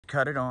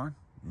cut it on.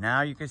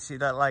 Now you can see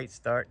that light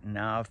start.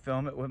 Now I'll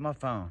film it with my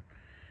phone.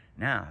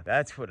 Now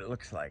that's what it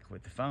looks like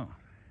with the phone.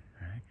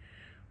 Right?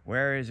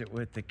 Where is it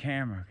with the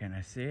camera? Can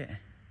I see it?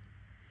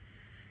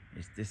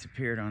 It's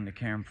disappeared on the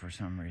camera for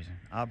some reason.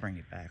 I'll bring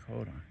it back.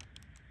 Hold on.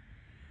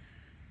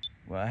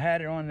 Well, I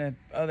had it on the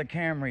other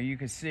camera. You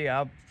can see.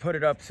 I'll put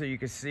it up so you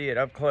can see it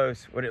up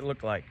close what it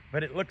looked like.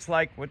 But it looks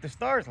like what the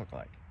stars look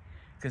like,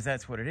 because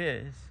that's what it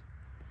is.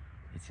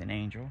 It's an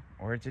angel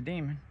or it's a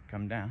demon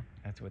come down.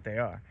 That's what they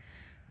are.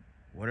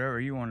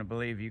 Whatever you want to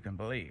believe, you can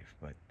believe,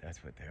 but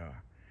that's what they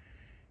are.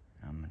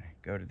 I'm gonna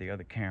go to the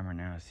other camera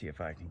now and see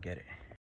if I can get it.